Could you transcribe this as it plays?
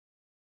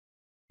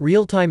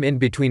Real-time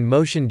in-between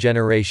motion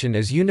generation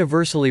is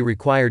universally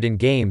required in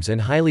games and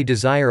highly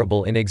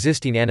desirable in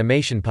existing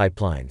animation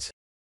pipelines.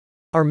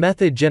 Our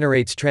method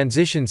generates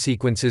transition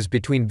sequences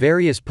between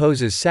various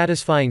poses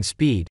satisfying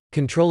speed,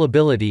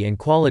 controllability and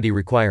quality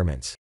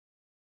requirements.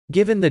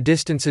 Given the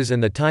distances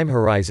and the time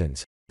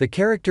horizons, the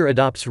character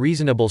adopts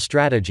reasonable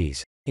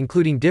strategies,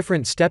 including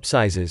different step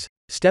sizes,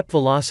 step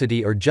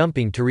velocity or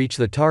jumping to reach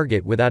the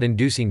target without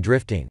inducing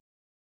drifting.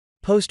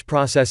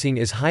 Post-processing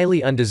is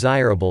highly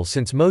undesirable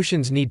since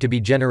motions need to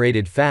be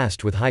generated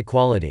fast with high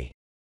quality.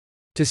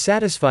 To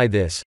satisfy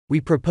this,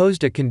 we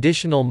proposed a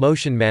conditional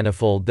motion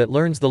manifold that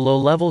learns the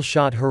low-level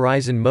shot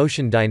horizon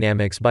motion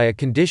dynamics by a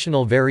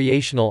conditional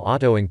variational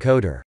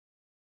autoencoder.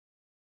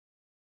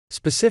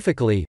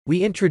 Specifically,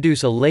 we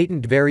introduce a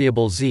latent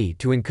variable z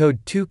to encode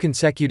 2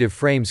 consecutive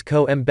frames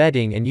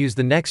co-embedding and use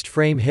the next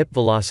frame hip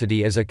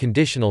velocity as a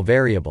conditional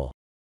variable.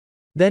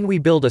 Then we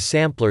build a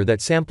sampler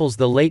that samples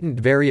the latent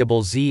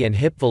variable z and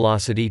hip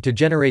velocity to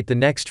generate the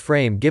next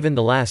frame given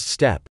the last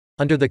step,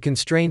 under the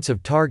constraints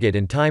of target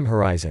and time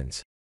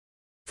horizons.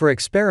 For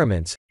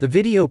experiments, the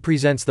video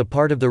presents the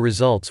part of the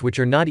results which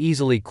are not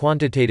easily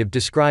quantitative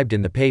described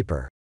in the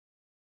paper.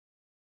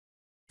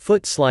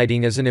 Foot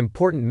sliding is an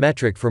important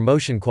metric for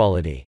motion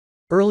quality.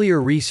 Earlier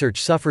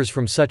research suffers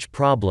from such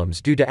problems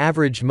due to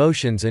averaged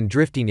motions and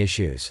drifting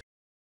issues.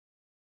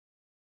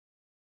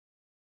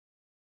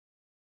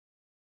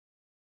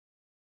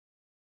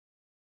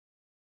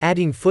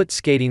 Adding foot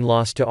skating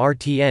loss to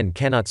RTN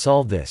cannot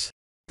solve this.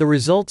 The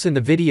results in the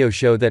video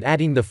show that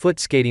adding the foot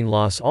skating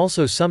loss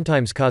also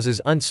sometimes causes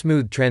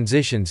unsmooth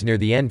transitions near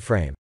the end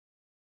frame.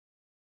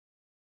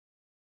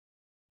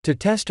 To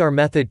test our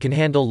method can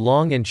handle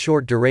long and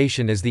short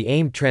duration as the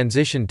aimed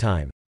transition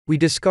time, we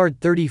discard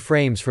 30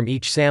 frames from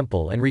each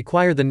sample and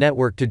require the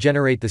network to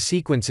generate the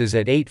sequences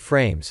at 8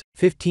 frames,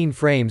 15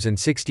 frames and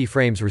 60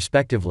 frames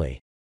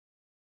respectively.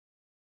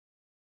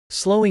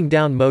 Slowing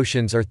down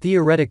motions are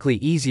theoretically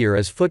easier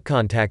as foot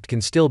contact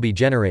can still be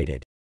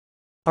generated.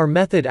 Our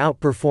method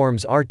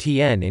outperforms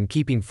RTN in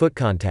keeping foot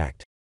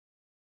contact.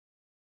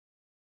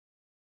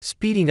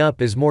 Speeding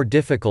up is more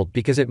difficult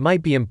because it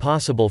might be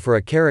impossible for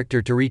a character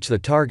to reach the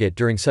target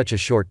during such a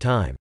short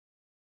time.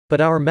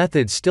 But our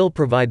methods still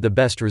provide the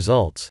best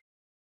results.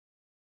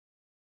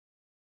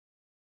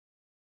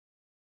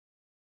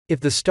 If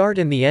the start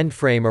and the end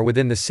frame are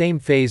within the same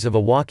phase of a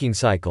walking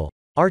cycle,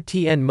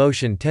 RTN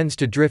motion tends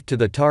to drift to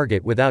the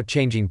target without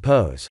changing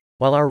pose,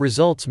 while our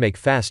results make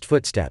fast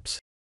footsteps.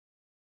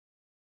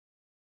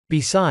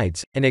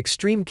 Besides, an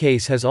extreme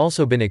case has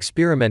also been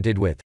experimented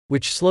with,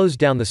 which slows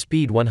down the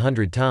speed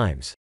 100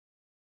 times.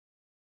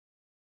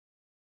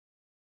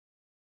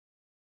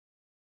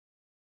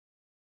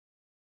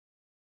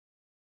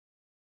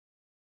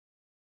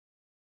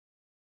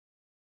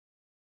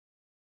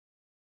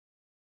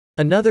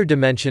 Another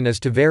dimension is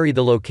to vary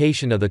the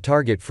location of the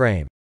target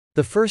frame.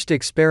 The first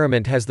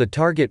experiment has the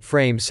target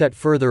frame set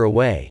further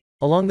away,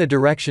 along the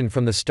direction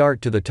from the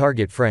start to the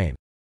target frame.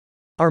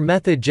 Our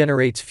method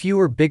generates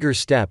fewer bigger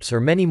steps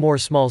or many more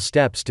small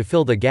steps to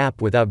fill the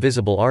gap without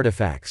visible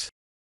artifacts.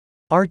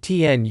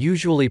 RTN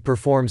usually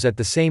performs at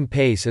the same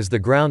pace as the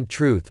ground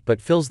truth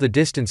but fills the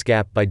distance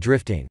gap by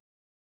drifting.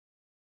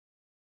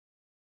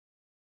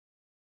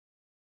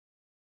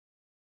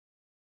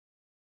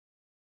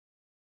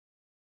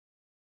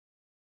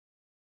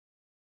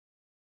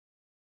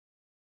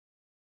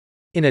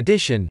 In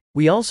addition,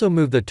 we also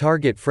move the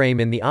target frame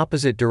in the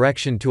opposite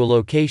direction to a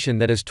location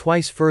that is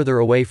twice further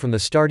away from the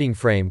starting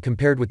frame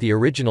compared with the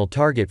original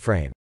target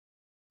frame.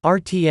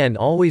 RTN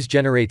always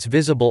generates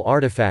visible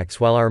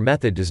artifacts while our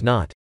method does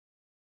not.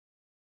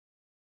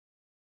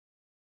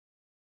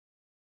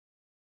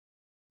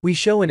 We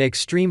show an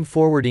extreme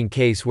forwarding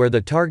case where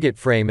the target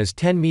frame is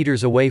 10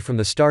 meters away from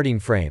the starting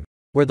frame,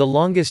 where the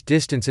longest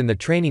distance in the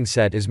training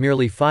set is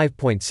merely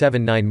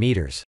 5.79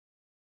 meters.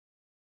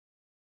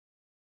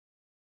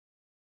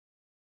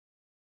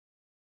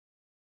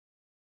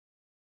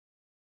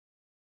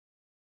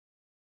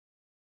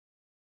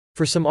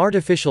 For some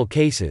artificial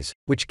cases,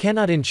 which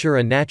cannot ensure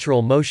a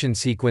natural motion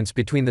sequence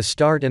between the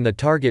start and the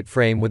target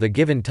frame with a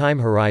given time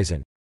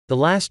horizon, the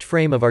last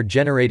frame of our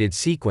generated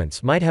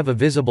sequence might have a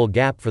visible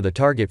gap for the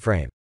target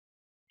frame.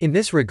 In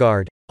this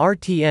regard,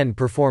 RTN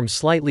performs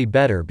slightly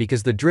better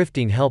because the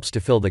drifting helps to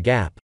fill the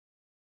gap.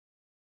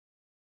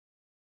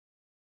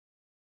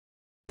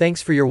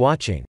 Thanks for your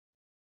watching.